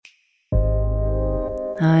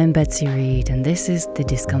I'm Betsy Reed, and this is The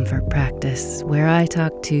Discomfort Practice, where I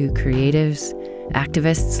talk to creatives,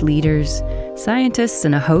 activists, leaders, scientists,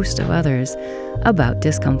 and a host of others about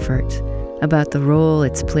discomfort, about the role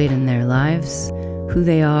it's played in their lives, who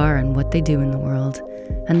they are and what they do in the world,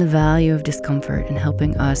 and the value of discomfort in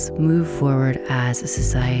helping us move forward as a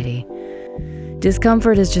society.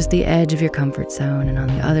 Discomfort is just the edge of your comfort zone, and on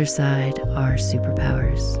the other side are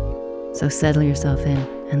superpowers. So settle yourself in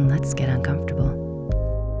and let's get uncomfortable.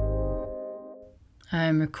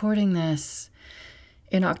 I'm recording this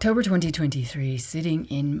in October 2023, sitting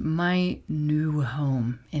in my new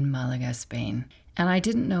home in Malaga, Spain. And I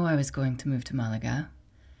didn't know I was going to move to Malaga.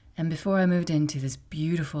 And before I moved into this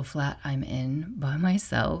beautiful flat I'm in by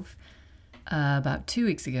myself, about 2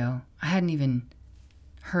 weeks ago, I hadn't even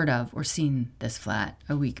heard of or seen this flat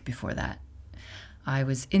a week before that. I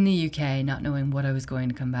was in the UK not knowing what I was going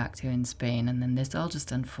to come back to in Spain, and then this all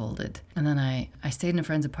just unfolded. And then I stayed in a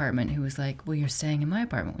friend's apartment who was like, well, you're staying in my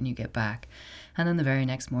apartment when you get back. And then the very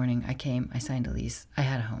next morning I came, I signed a lease, I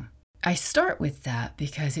had a home. I start with that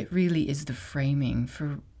because it really is the framing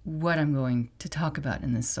for what I'm going to talk about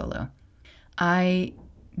in this solo. I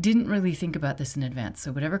didn't really think about this in advance,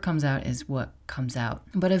 so whatever comes out is what comes out.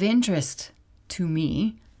 But of interest to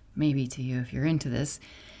me, maybe to you if you're into this,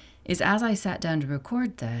 is as I sat down to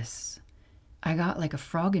record this, I got like a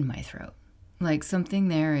frog in my throat. Like something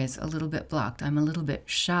there is a little bit blocked. I'm a little bit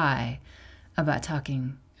shy about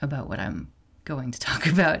talking about what I'm going to talk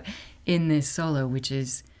about in this solo, which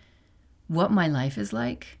is what my life is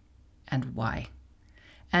like and why.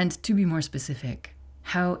 And to be more specific,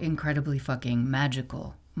 how incredibly fucking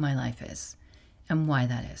magical my life is and why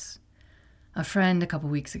that is. A friend a couple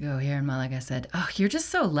weeks ago here in Malaga said, "Oh, you're just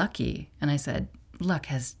so lucky." And I said, luck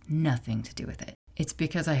has nothing to do with it. It's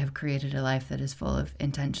because I have created a life that is full of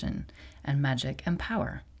intention and magic and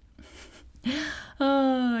power.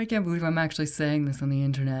 Oh, I can't believe I'm actually saying this on the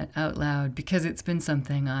internet out loud because it's been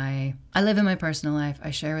something I live in my personal life.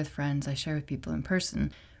 I share with friends. I share with people in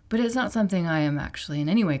person. But it's not something I am actually in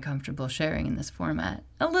any way comfortable sharing in this format.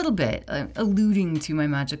 A little bit, alluding to my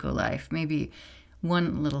magical life. Maybe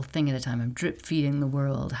one little thing at a time. I'm drip feeding the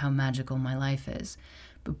world how magical my life is.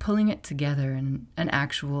 But pulling it together in an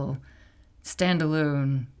actual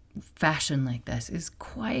standalone fashion like this is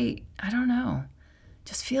quite, I don't know,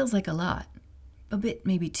 just feels like a lot. A bit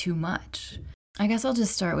maybe too much. I guess I'll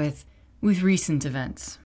just start with recent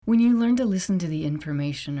events. When you learn to listen to the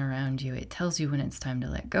information around you, it tells you when it's time to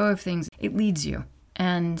let go of things. It leads you.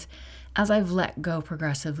 And as I've let go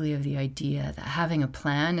progressively of the idea that having a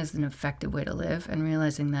plan is an effective way to live and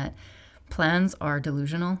realizing that plans are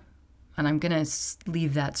delusional, and I'm going to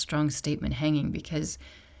leave that strong statement hanging because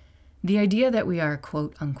the idea that we are,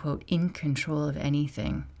 quote unquote, in control of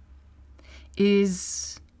anything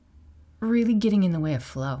is really getting in the way of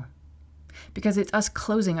flow. Because it's us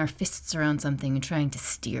closing our fists around something and trying to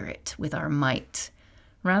steer it with our might,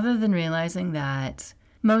 rather than realizing that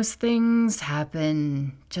most things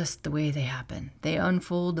happen just the way they happen. They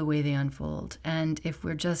unfold the way they unfold. And if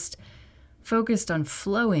we're just focused on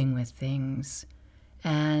flowing with things,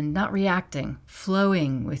 and not reacting,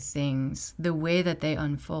 flowing with things the way that they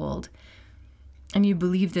unfold. And you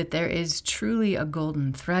believe that there is truly a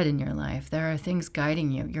golden thread in your life. There are things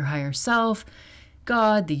guiding you, your higher self,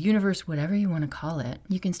 God, the universe, whatever you want to call it.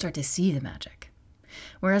 You can start to see the magic.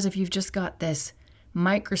 Whereas if you've just got this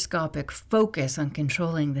microscopic focus on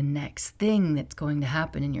controlling the next thing that's going to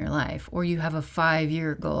happen in your life, or you have a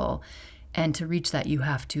 5-year goal, and to reach that you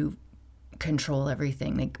have to control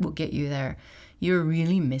everything that will get you there, you're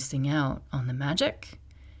really missing out on the magic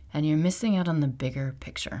and you're missing out on the bigger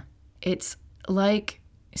picture. It's like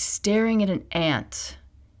staring at an ant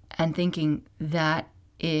and thinking that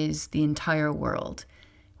is the entire world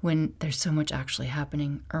when there's so much actually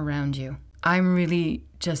happening around you. I'm really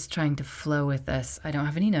just trying to flow with this. I don't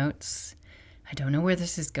have any notes. I don't know where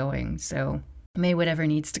this is going. So may whatever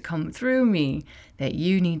needs to come through me that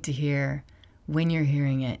you need to hear when you're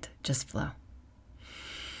hearing it, just flow.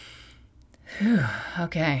 Whew,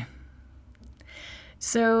 okay.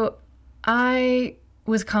 So I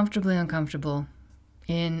was comfortably uncomfortable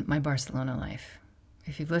in my Barcelona life.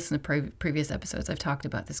 If you've listened to previous episodes, I've talked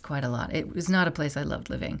about this quite a lot. It was not a place I loved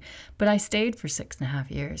living, but I stayed for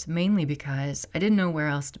 6.5 years, mainly because I didn't know where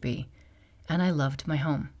else to be. And I loved my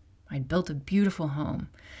home. I'd built a beautiful home.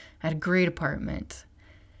 I had a great apartment.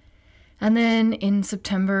 And then in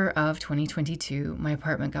September of 2022, my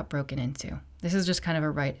apartment got broken into. This is just kind of a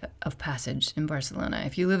rite of passage in Barcelona.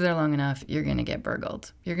 If you live there long enough, you're going to get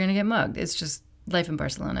burgled. You're going to get mugged. It's just life in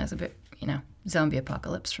Barcelona is a bit, zombie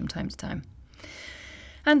apocalypse from time to time.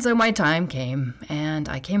 And so my time came, and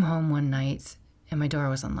I came home one night, and my door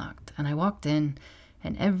was unlocked. And I walked in,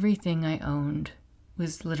 and everything I owned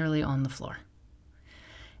was literally on the floor.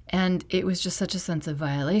 And it was just such a sense of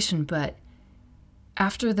violation. But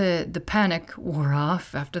after the panic wore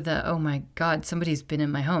off, after the, oh my God, somebody's been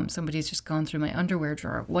in my home, somebody's just gone through my underwear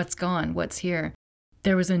drawer, what's gone, what's here,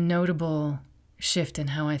 there was a notable shift in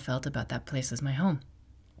how I felt about that place as my home.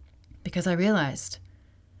 Because I realized,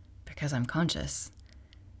 because I'm conscious,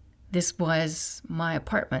 this was my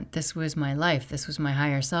apartment, this was my life, this was my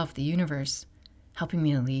higher self, the universe, helping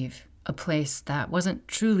me to leave a place that wasn't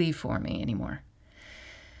truly for me anymore.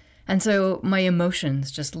 And so my emotions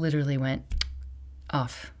just literally went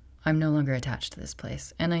off. I'm no longer attached to this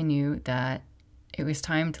place. And I knew that it was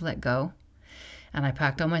time to let go. And I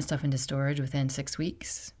packed all my stuff into storage within 6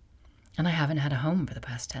 weeks. And I haven't had a home for the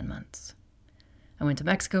past 10 months. I went to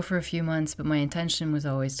Mexico for a few months, but my intention was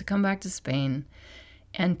always to come back to Spain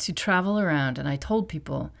and to travel around. And I told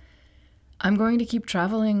people, I'm going to keep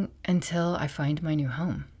traveling until I find my new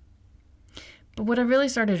home. But what I really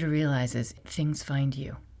started to realize is things find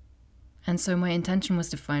you. And so my intention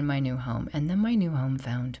was to find my new home, and then my new home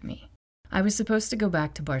found me. I was supposed to go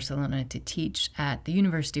back to Barcelona to teach at the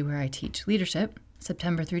university where I teach leadership,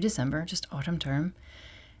 September through December, just autumn term.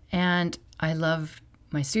 And I love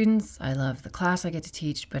my students, I love the class I get to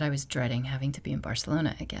teach, but I was dreading having to be in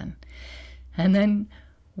Barcelona again. And then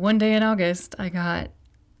one day in August, I got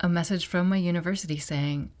a message from my university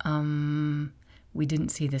saying, we didn't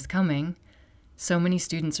see this coming. So many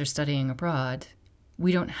students are studying abroad.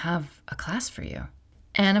 We don't have a class for you.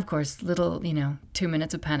 And of course, little, 2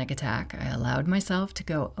 minutes of panic attack. I allowed myself to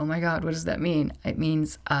go, oh my God, what does that mean? It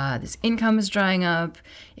means this income is drying up.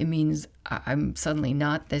 It means I'm suddenly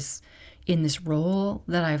not in this role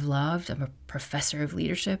that I've loved. I'm a professor of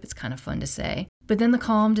leadership. It's kind of fun to say. But then the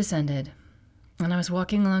calm descended. And I was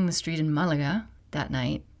walking along the street in Malaga that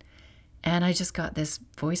night. And I just got this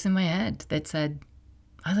voice in my head that said,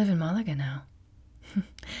 I live in Malaga now.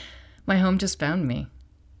 My home just found me.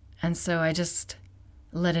 And so I just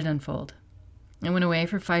let it unfold. I went away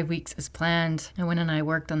for 5 weeks as planned. I went and I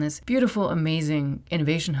worked on this beautiful, amazing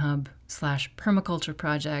innovation hub / permaculture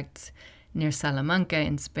project near Salamanca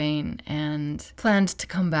in Spain, and planned to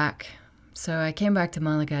come back. So I came back to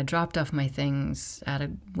Malaga, dropped off my things at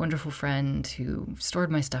a wonderful friend who stored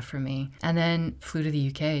my stuff for me, and then flew to the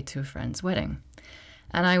UK to a friend's wedding.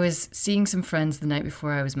 And I was seeing some friends the night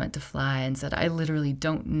before I was meant to fly and said, I literally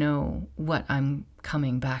don't know what I'm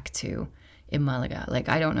coming back to in Malaga. Like,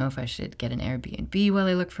 I don't know if I should get an Airbnb while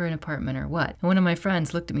I look for an apartment or what. And one of my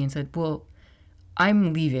friends looked at me and said, well,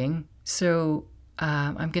 I'm leaving, so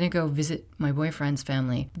I'm going to go visit my boyfriend's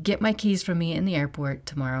family. Get my keys from me in the airport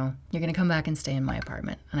tomorrow. You're going to come back and stay in my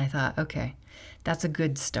apartment. And I thought, okay, that's a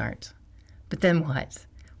good start. But then what?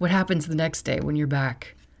 What happens the next day when you're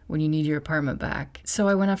back? When you need your apartment back. So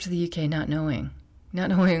I went off to the UK not knowing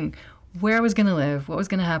where I was going to live, what was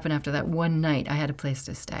going to happen after that one night I had a place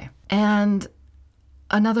to stay. And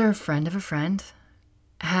another friend of a friend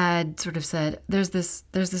had sort of said, there's this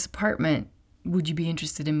apartment, would you be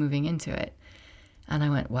interested in moving into it? And I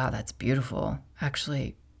went, wow, that's beautiful.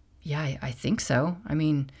 Actually, yeah, I think so. I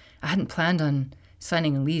mean, I hadn't planned on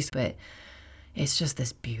signing a lease, but it's just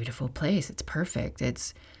this beautiful place. It's perfect.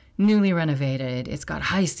 It's newly renovated. It's got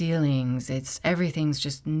high ceilings. Everything's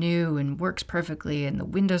just new and works perfectly, and the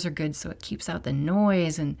windows are good, so it keeps out the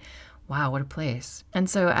noise. And wow, what a place. And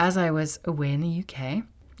so as I was away in the UK,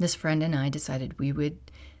 this friend and I decided we would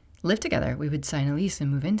live together. We would sign a lease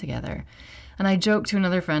and move in together. And I joked to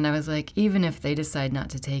another friend, I was like, even if they decide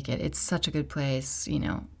not to take it, it's such a good place,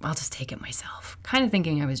 I'll just take it myself. Kind of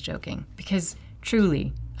thinking I was joking, because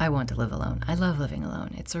truly, I want to live alone. I love living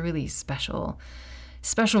alone. It's a really special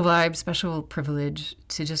vibe, special privilege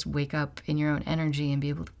to just wake up in your own energy and be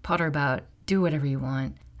able to potter about, do whatever you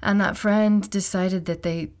want. And that friend decided that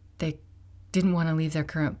they didn't want to leave their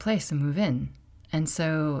current place and move in. And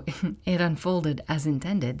so it unfolded as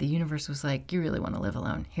intended. The universe was like, you really want to live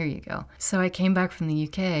alone. Here you go. So I came back from the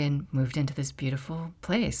UK and moved into this beautiful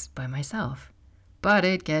place by myself. But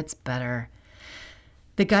it gets better.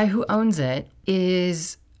 The guy who owns it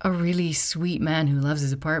is a really sweet man who loves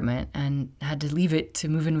his apartment and had to leave it to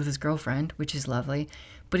move in with his girlfriend, which is lovely.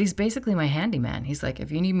 But he's basically my handyman. He's like, if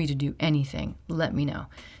you need me to do anything, let me know.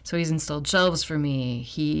 So he's installed shelves for me.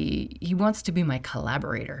 He wants to be my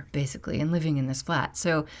collaborator, basically, in living in this flat.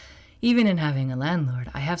 So even in having a landlord,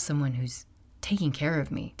 I have someone who's taking care of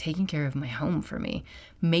me, taking care of my home for me,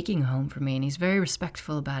 making a home for me, and he's very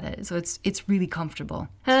respectful about it. So it's really comfortable.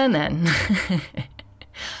 And then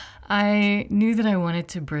I knew that I wanted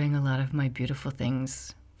to bring a lot of my beautiful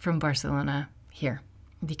things from Barcelona here.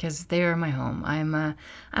 because they are my home.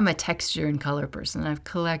 I'm a texture and color person. I've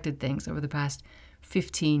collected things over the past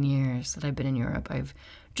 15 years that I've been in Europe. I've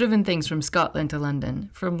driven things from Scotland to London,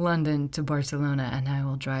 from London to Barcelona, and I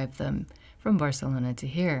will drive them from Barcelona to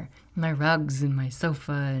here. My rugs and my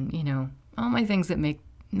sofa and, all my things that make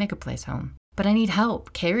a place home. But I need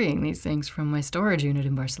help carrying these things from my storage unit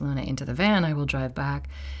in Barcelona into the van I will drive back.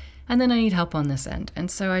 And then I need help on this end. And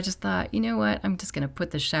so I just thought, you know what? I'm just going to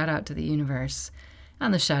put the shout out to the universe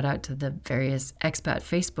and the shout out to the various expat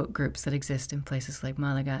Facebook groups that exist in places like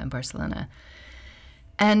Malaga and Barcelona.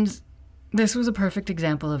 And this was a perfect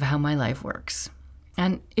example of how my life works.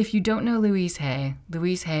 And if you don't know Louise Hay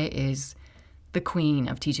is the queen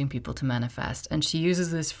of teaching people to manifest. And she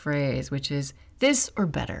uses this phrase, which is this or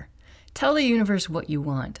better. Tell the universe what you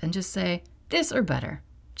want and just say this or better.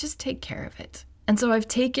 Just take care of it. And so I've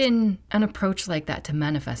taken an approach like that to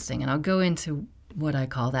manifesting, and I'll go into what I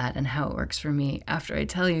call that and how it works for me after I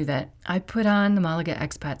tell you that I put on the Malaga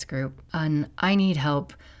Expats group and I need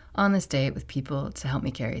help on this date with people to help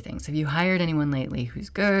me carry things. Have you hired anyone lately who's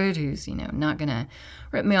good, who's, not gonna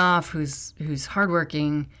rip me off, who's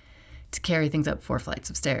hardworking to carry things up 4 flights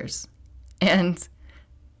of stairs? And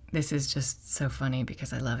this is just so funny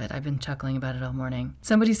because I love it. I've been chuckling about it all morning.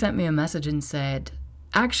 Somebody sent me a message and said,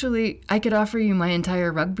 actually, I could offer you my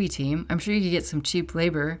entire rugby team. I'm sure you could get some cheap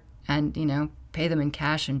labor and, pay them in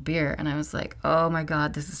cash and beer. And I was like, oh my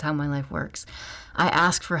God, this is how my life works. I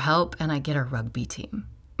ask for help and I get a rugby team.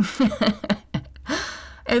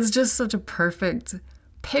 It's just such a perfect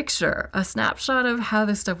picture, a snapshot of how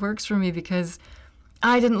this stuff works for me because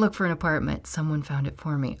I didn't look for an apartment. Someone found it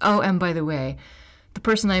for me. Oh, and by the way, the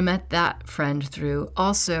person I met that friend through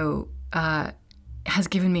also has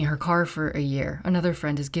given me her car for a year. Another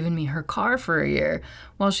friend has given me her car for a year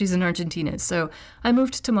while she's in Argentina. So I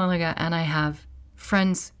moved to Malaga and I have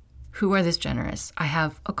friends who are this generous. I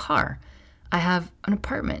have a car. I have an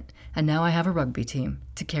apartment. And now I have a rugby team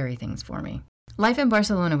to carry things for me. Life in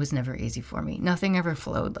Barcelona was never easy for me. Nothing ever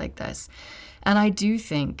flowed like this. And I do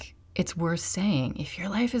think it's worth saying, if your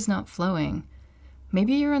life is not flowing,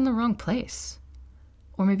 maybe you're in the wrong place.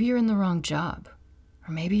 Or maybe you're in the wrong job.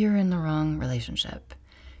 Or maybe you're in the wrong relationship.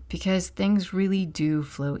 Because things really do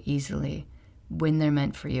flow easily when they're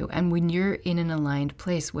meant for you. And when you're in an aligned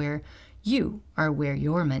place where you are where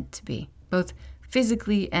you're meant to be, both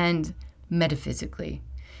physically and metaphysically.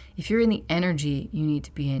 If you're in the energy you need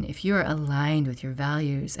to be in, if you're aligned with your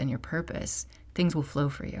values and your purpose, things will flow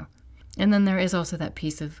for you. And then there is also that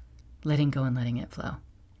piece of letting go and letting it flow.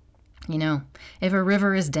 If a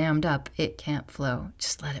river is dammed up, it can't flow.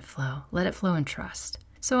 Just let it flow. Let it flow and trust.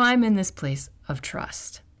 So I'm in this place of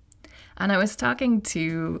trust. And I was talking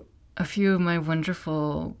to a few of my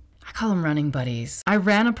wonderful, I call them running buddies. I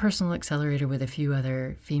ran a personal accelerator with a few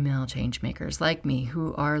other female change makers like me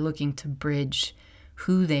who are looking to bridge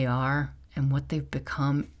who they are and what they've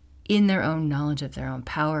become in their own knowledge of their own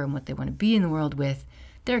power and what they want to be in the world with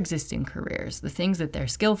their existing careers, the things that they're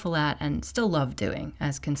skillful at and still love doing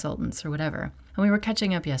as consultants or whatever. And we were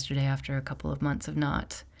catching up yesterday after a couple of months of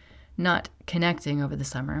not connecting over the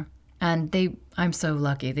summer. And I'm so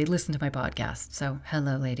lucky, they listened to my podcast. So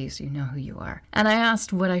hello, ladies, you know who you are. And I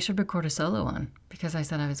asked what I should record a solo on because I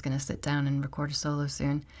said I was going to sit down and record a solo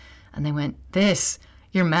soon. And they went,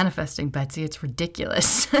 you're manifesting, Betsy. It's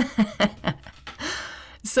ridiculous.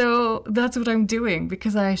 So that's what I'm doing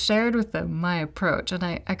because I shared with them my approach. And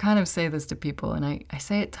I kind of say this to people and I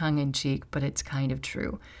say it tongue in cheek, but it's kind of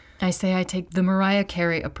true. I say I take the Mariah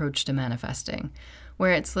Carey approach to manifesting,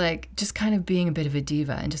 where it's like just kind of being a bit of a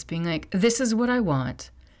diva and just being like, this is what I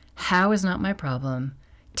want. How is not my problem.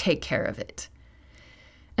 Take care of it.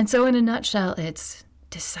 And so in a nutshell, it's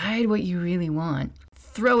decide what you really want,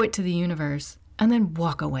 throw it to the universe, and then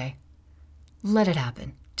walk away. Let it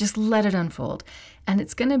happen. Just let it unfold. And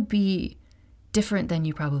it's going to be different than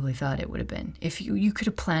you probably thought it would have been. If you could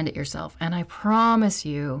have planned it yourself. And I promise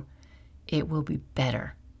you, it will be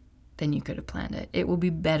better than you could have planned it. It will be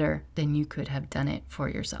better than you could have done it for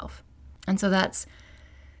yourself. And so that's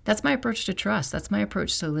my approach to trust. That's my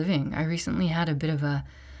approach to living. I recently had a bit of a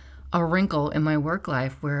wrinkle in my work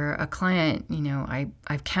life where a client,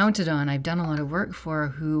 I've counted on, I've done a lot of work for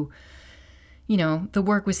who, the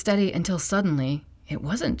work was steady until suddenly it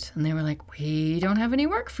wasn't. And they were like, we don't have any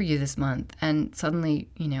work for you this month. And suddenly,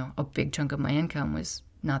 a big chunk of my income was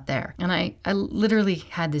not there. And I literally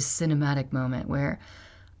had this cinematic moment where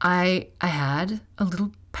I had a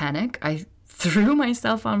little panic. I threw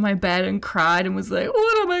myself on my bed and cried and was like,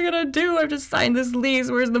 what am I going to do? I've just signed this lease.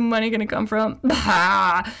 Where's the money going to come from?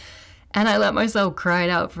 And I let myself cry it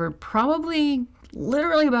out for probably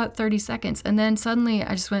literally about 30 seconds. And then suddenly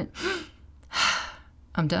I just went,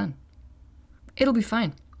 I'm done. It'll be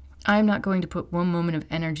fine. I'm not going to put one moment of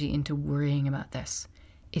energy into worrying about this.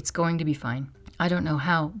 It's going to be fine. I don't know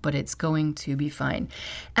how, but it's going to be fine.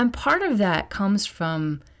 And part of that comes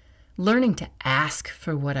from learning to ask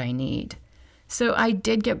for what I need. So I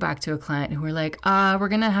did get back to a client who were like, we're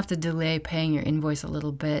going to have to delay paying your invoice a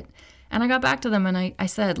little bit. And I got back to them and I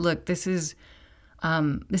said, look, this is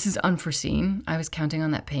unforeseen. I was counting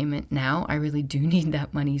on that payment now. I really do need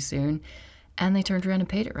that money soon. And they turned around and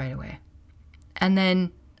paid it right away. And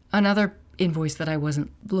then another invoice that I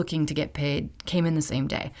wasn't looking to get paid came in the same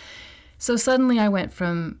day. So suddenly I went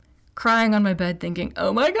from crying on my bed thinking,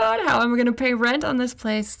 oh my God, how am I going to pay rent on this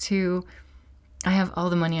place, to I have all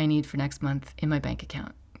the money I need for next month in my bank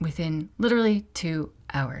account within literally 2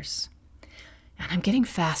 hours. And I'm getting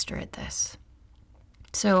faster at this.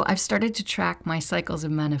 So I've started to track my cycles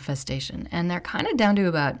of manifestation, and they're kind of down to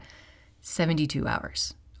about 72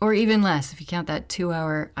 hours, or even less. If you count that 2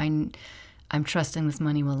 hour, I'm trusting this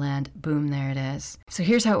money will land. Boom, there it is. So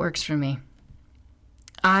here's how it works for me.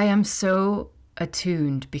 I am so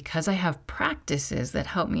attuned because I have practices that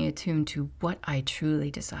help me attune to what I truly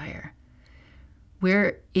desire.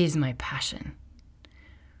 Where is my passion?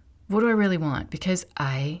 What do I really want? Because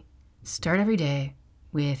I start every day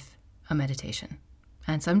with a meditation.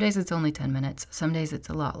 And some days it's only 10 minutes. Some days it's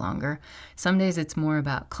a lot longer. Some days it's more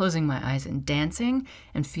about closing my eyes and dancing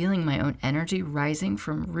and feeling my own energy rising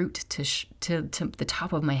from root to the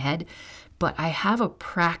top of my head. But I have a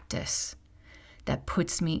practice that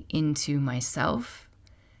puts me into myself,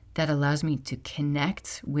 that allows me to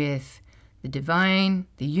connect with the divine,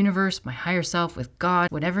 the universe, my higher self, with God,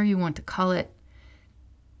 whatever you want to call it.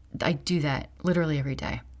 I do that literally every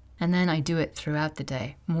day. And then I do it throughout the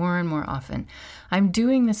day, more and more often. I'm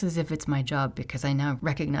doing this as if it's my job because I now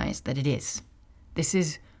recognize that it is. This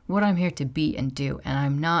is what I'm here to be and do, and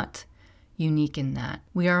I'm not unique in that.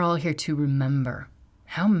 We are all here to remember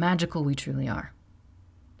how magical we truly are.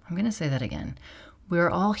 I'm going to say that again. We're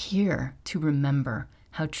all here to remember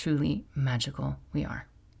how truly magical we are.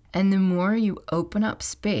 And the more you open up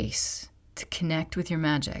space to connect with your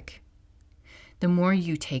magic, the more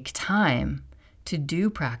you take time to do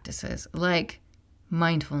practices like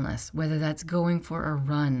mindfulness, whether that's going for a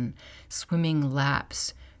run, swimming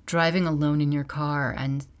laps, driving alone in your car,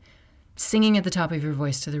 and singing at the top of your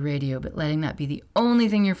voice to the radio, but letting that be the only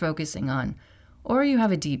thing you're focusing on. Or you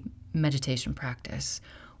have a deep meditation practice,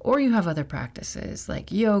 or you have other practices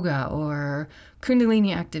like yoga or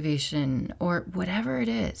Kundalini activation, or whatever it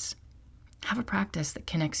is. Have a practice that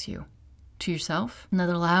connects you to yourself and that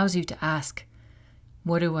allows you to ask,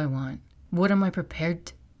 what do I want? What am I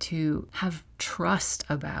prepared to have trust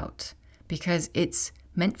about? Because it's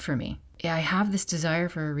meant for me. I have this desire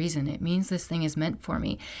for a reason. It means this thing is meant for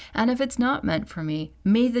me. And if it's not meant for me,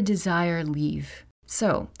 may the desire leave.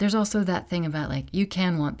 So there's also that thing about like, you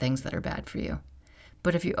can want things that are bad for you.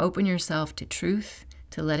 But if you open yourself to truth,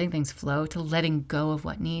 to letting things flow, to letting go of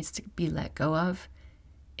what needs to be let go of,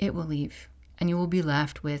 it will leave. And you will be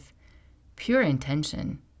left with pure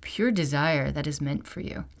intention, pure desire that is meant for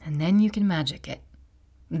you. And then you can magic it.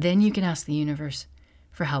 Then you can ask the universe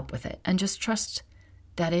for help with it and just trust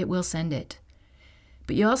that it will send it.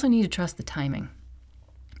 But you also need to trust the timing.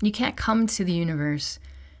 You can't come to the universe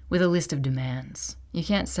with a list of demands. You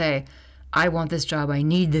can't say, I want this job, I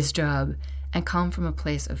need this job, and come from a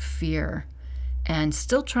place of fear and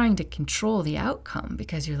still trying to control the outcome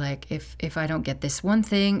because you're like, if I don't get this one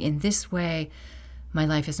thing in this way, my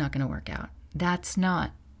life is not going to work out. That's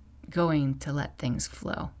not going to let things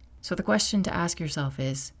flow. So the question to ask yourself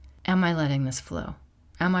is, am I letting this flow?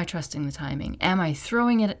 Am I trusting the timing? Am I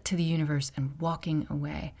throwing it to the universe and walking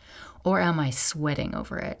away? Or am I sweating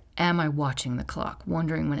over it? Am I watching the clock,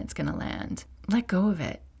 wondering when it's going to land? Let go of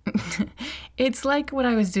it. It's like what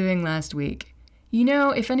I was doing last week. You know,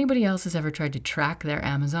 if anybody else has ever tried to track their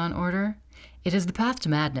Amazon order, it is the path to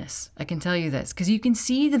madness. I can tell you this, because you can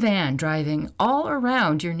see the van driving all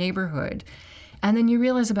around your neighborhood. And then you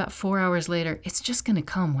realize about 4 hours later, it's just going to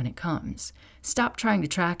come when it comes. Stop trying to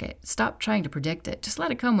track it. Stop trying to predict it. Just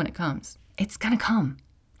let it come when it comes. It's going to come.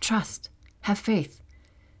 Trust. Have faith.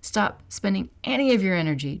 Stop spending any of your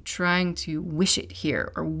energy trying to wish it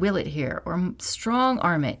here or will it here or strong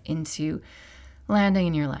arm it into landing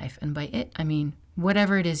in your life. And by it, I mean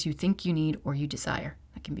whatever it is you think you need or you desire.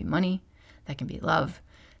 That can be money. That can be love.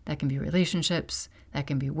 That can be relationships. That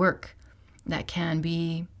can be work. That can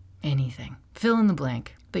be anything. Fill in the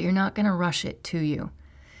blank. But you're not going to rush it to you.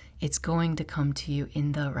 It's going to come to you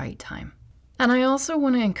in the right time. And I also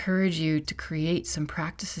want to encourage you to create some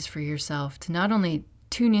practices for yourself to not only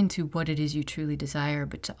tune into what it is you truly desire,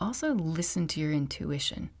 but to also listen to your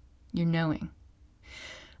intuition, your knowing.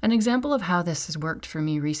 An example of how this has worked for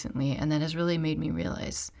me recently and that has really made me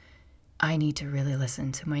realize I need to really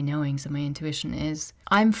listen to my knowings and my intuition is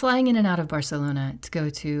I'm flying in and out of Barcelona to go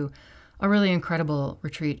to a really incredible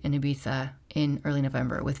retreat in Ibiza in early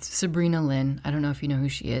November with Sabrina Lynn. I don't know if you know who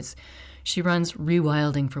she is. She runs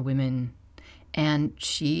Rewilding for Women, and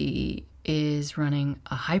she is running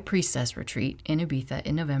a High Priestess retreat in Ibiza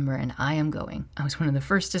in November, and I am going. I was one of the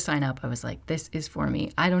first to sign up. I was like, this is for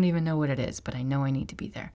me. I don't even know what it is, but I know I need to be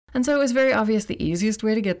there. And so it was very obvious the easiest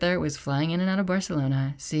way to get there was flying in and out of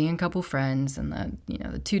Barcelona, seeing a couple friends, and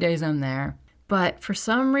the 2 days I'm there. But for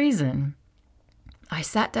some reason, I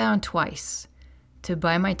sat down twice to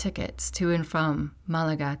buy my tickets to and from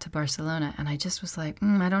Malaga to Barcelona, and I just was like,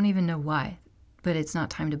 I don't even know why, but it's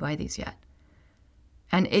not time to buy these yet.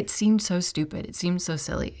 And it seemed so stupid. It seemed so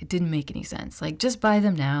silly. It didn't make any sense. Like, just buy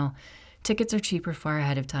them now. Tickets are cheaper far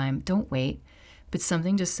ahead of time. Don't wait. But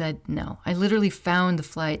something just said no. I literally found the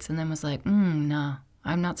flights and then was like, no,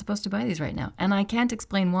 I'm not supposed to buy these right now. And I can't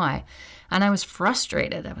explain why. And I was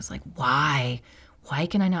frustrated. I was like, why? Why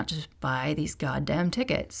can I not just buy these goddamn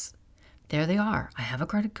tickets? There they are. I have a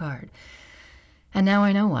credit card. And now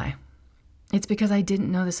I know why. It's because I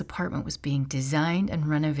didn't know this apartment was being designed and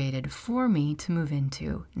renovated for me to move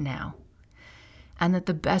into now. And that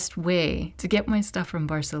the best way to get my stuff from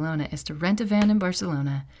Barcelona is to rent a van in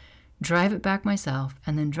Barcelona, drive it back myself,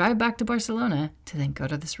 and then drive back to Barcelona to then go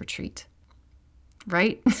to this retreat.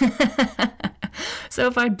 Right? So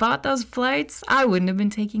if I'd bought those flights, I wouldn't have been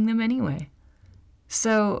taking them anyway.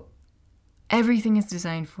 So everything is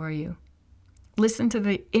designed for you. Listen to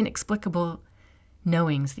the inexplicable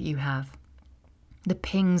knowings that you have, the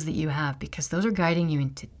pings that you have, because those are guiding you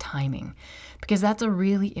into timing. Because that's a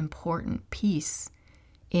really important piece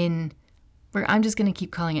in where I'm just going to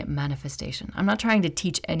keep calling it manifestation. I'm not trying to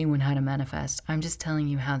teach anyone how to manifest. I'm just telling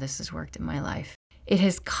you how this has worked in my life. It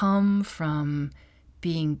has come from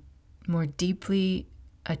being more deeply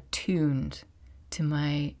attuned to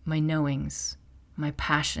my knowings, my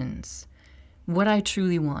passions, what I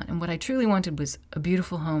truly want. And what I truly wanted was a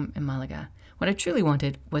beautiful home in Malaga. What I truly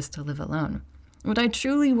wanted was to live alone. What I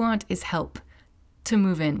truly want is help to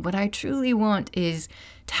move in. What I truly want is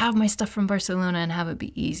to have my stuff from Barcelona and have it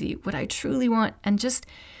be easy. What I truly want, and just,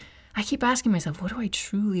 I keep asking myself, what do I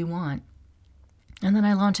truly want? And then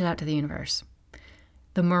I launch it out to the universe.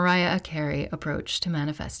 The Mariah Carey approach to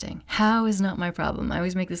manifesting. How is not my problem. I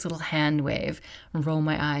always make this little hand wave and roll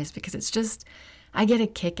my eyes because it's just, I get a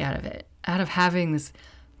kick out of it, out of having this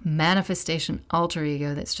manifestation alter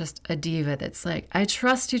ego that's just a diva that's like, I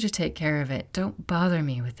trust you to take care of it. Don't bother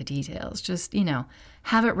me with the details. Just,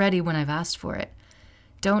 have it ready when I've asked for it.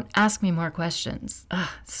 Don't ask me more questions. Ugh,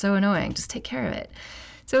 so annoying. Just take care of it.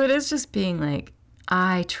 So it is just being like,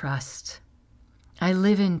 I trust. I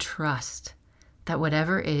live in trust that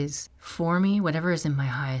whatever is for me, whatever is in my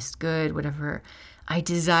highest good, whatever I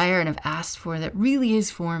desire and have asked for that really is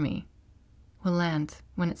for me, will land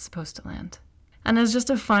when it's supposed to land. And as just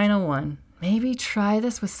a final one, maybe try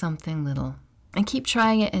this with something little and keep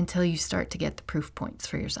trying it until you start to get the proof points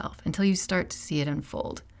for yourself, until you start to see it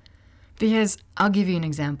unfold. Because I'll give you an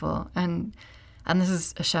example, and this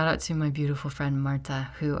is a shout out to my beautiful friend Marta,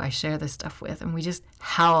 who I share this stuff with, and we just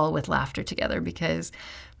howl with laughter together because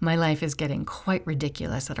my life is getting quite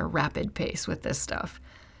ridiculous at a rapid pace with this stuff.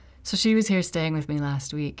 So she was here staying with me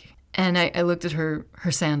last week. And I looked at her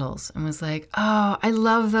sandals and was like, oh, I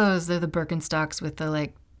love those. They're the Birkenstocks with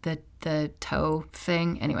the toe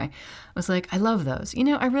thing. Anyway, I was like, I love those.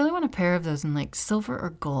 I really want a pair of those in like silver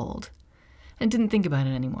or gold. And didn't think about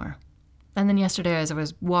it anymore. And then yesterday, as I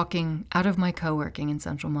was walking out of my co-working in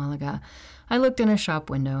central Malaga, I looked in a shop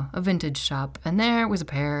window, a vintage shop, and there was a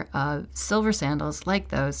pair of silver sandals like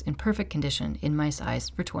those in perfect condition in my size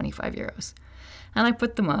for 25 euros. And I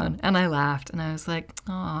put them on, and I laughed, and I was like,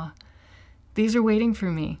 aw, these are waiting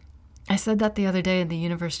for me. I said that the other day, and the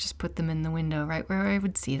universe just put them in the window right where I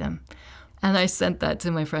would see them. And I sent that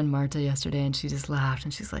to my friend Marta yesterday, and she just laughed,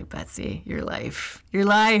 and she's like, Betsy, your life.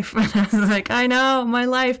 And I was like, I know, my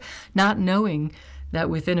life. Not knowing that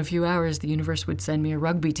within a few hours, the universe would send me a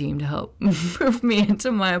rugby team to help move me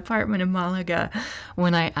into my apartment in Malaga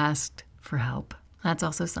when I asked for help. That's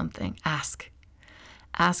also something. Ask.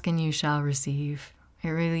 Ask and you shall receive. It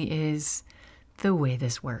really is the way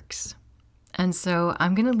this works. And so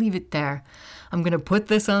I'm going to leave it there. I'm going to put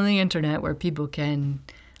this on the internet where people can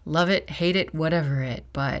love it, hate it, whatever it.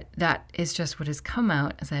 But that is just what has come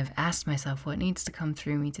out as I've asked myself what needs to come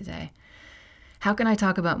through me today. How can I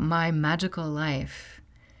talk about my magical life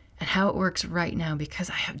and how it works right now? Because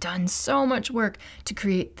I have done so much work to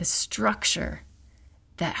create the structure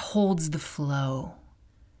that holds the flow,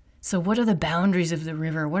 So what are the boundaries of the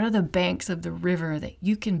river? What are the banks of the river that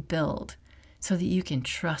you can build so that you can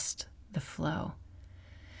trust the flow?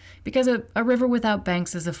 Because a river without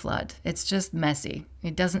banks is a flood. It's just messy.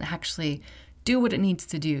 It doesn't actually do what it needs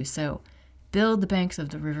to do. So build the banks of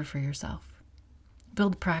the river for yourself.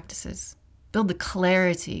 Build practices. Build the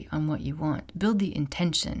clarity on what you want. Build the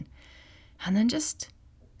intention. And then just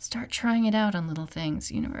start trying it out on little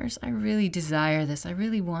things. Universe, I really desire this. I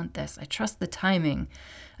really want this. I trust the timing.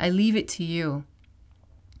 I leave it to you.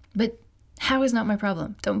 But how is not my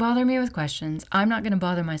problem. Don't bother me with questions. I'm not going to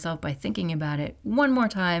bother myself by thinking about it one more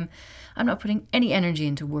time. I'm not putting any energy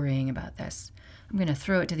into worrying about this. I'm going to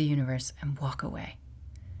throw it to the universe and walk away.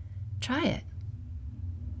 Try it.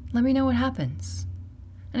 Let me know what happens.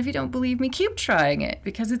 And if you don't believe me, keep trying it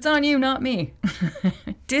because it's on you, not me.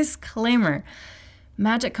 Disclaimer.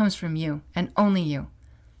 Magic comes from you and only you.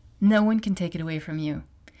 No one can take it away from you.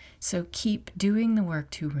 So keep doing the work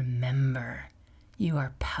to remember you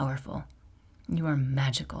are powerful. You are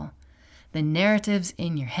magical. The narratives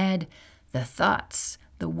in your head, the thoughts,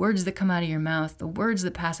 the words that come out of your mouth, the words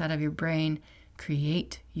that pass out of your brain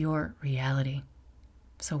create your reality.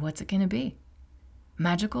 So what's it going to be?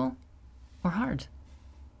 Magical or hard?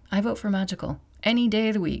 I vote for magical any day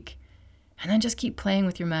of the week. And then just keep playing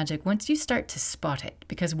with your magic once you start to spot it,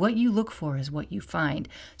 because what you look for is what you find.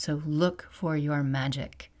 So look for your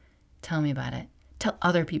magic. Tell me about it. Tell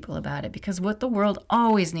other people about it, because what the world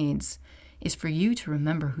always needs is for you to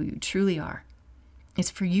remember who you truly are. It's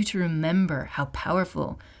for you to remember how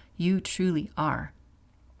powerful you truly are,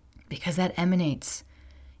 because that emanates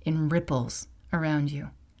in ripples around you.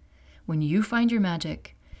 When you find your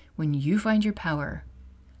magic, when you find your power,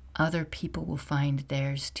 other people will find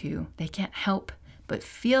theirs too. They can't help but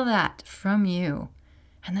feel that from you.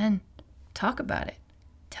 And then talk about it.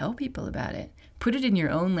 Tell people about it. Put it in your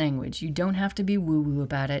own language. You don't have to be woo-woo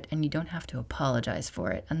about it, and you don't have to apologize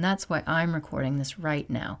for it. And that's why I'm recording this right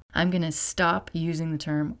now. I'm going to stop using the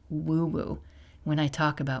term woo-woo when I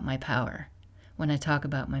talk about my power, when I talk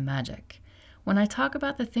about my magic, when I talk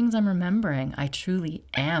about the things I'm remembering I truly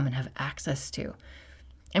am and have access to.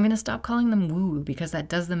 I'm going to stop calling them woo-woo because that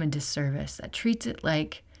does them a disservice. That treats it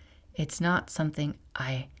like it's not something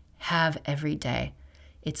I have every day.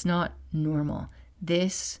 It's not normal.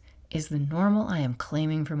 This is the normal I am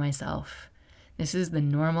claiming for myself. This is the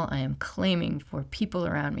normal I am claiming for people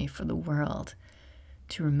around me, for the world,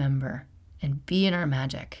 to remember and be in our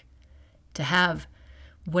magic, to have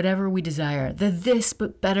whatever we desire, the this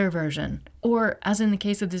but better version, or as in the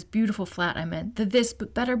case of this beautiful flat I meant, the this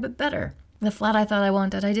but better. The flat I thought I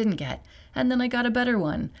wanted, I didn't get, and then I got a better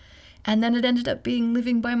one, and then it ended up being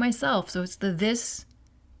living by myself, so it's the this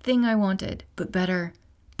thing I wanted, but better.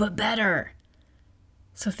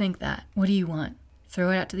 So think that. What do you want? Throw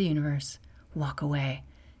it out to the universe, walk away,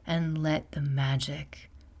 and let the magic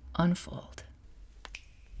unfold.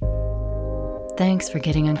 Thanks for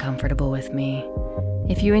getting uncomfortable with me.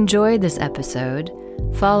 If you enjoyed this episode,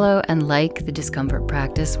 follow and like the Discomfort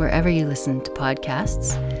Practice wherever you listen to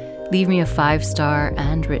podcasts. Leave me a 5-star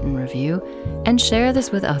and written review, and share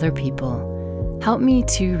this with other people. Help me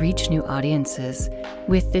to reach new audiences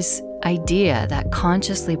with this idea that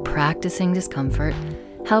consciously practicing discomfort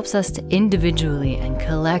helps us to individually and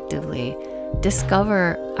collectively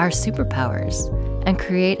discover our superpowers and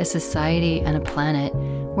create a society and a planet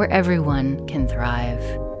where everyone can thrive.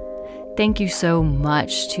 Thank you so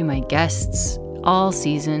much to my guests all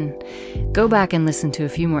season. Go back and listen to a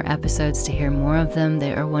few more episodes to hear more of them.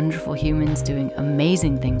 They are wonderful humans doing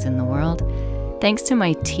amazing things in the world. Thanks to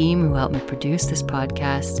my team who helped me produce this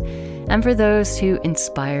podcast, and for those who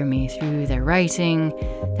inspire me through their writing,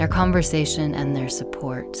 their conversation, and their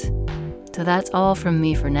support. So that's all from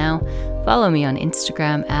me for now. Follow me on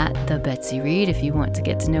Instagram at @TheBetsyReed if you want to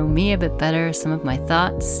get to know me a bit better, some of my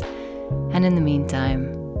thoughts. And in the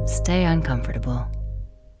meantime, stay uncomfortable.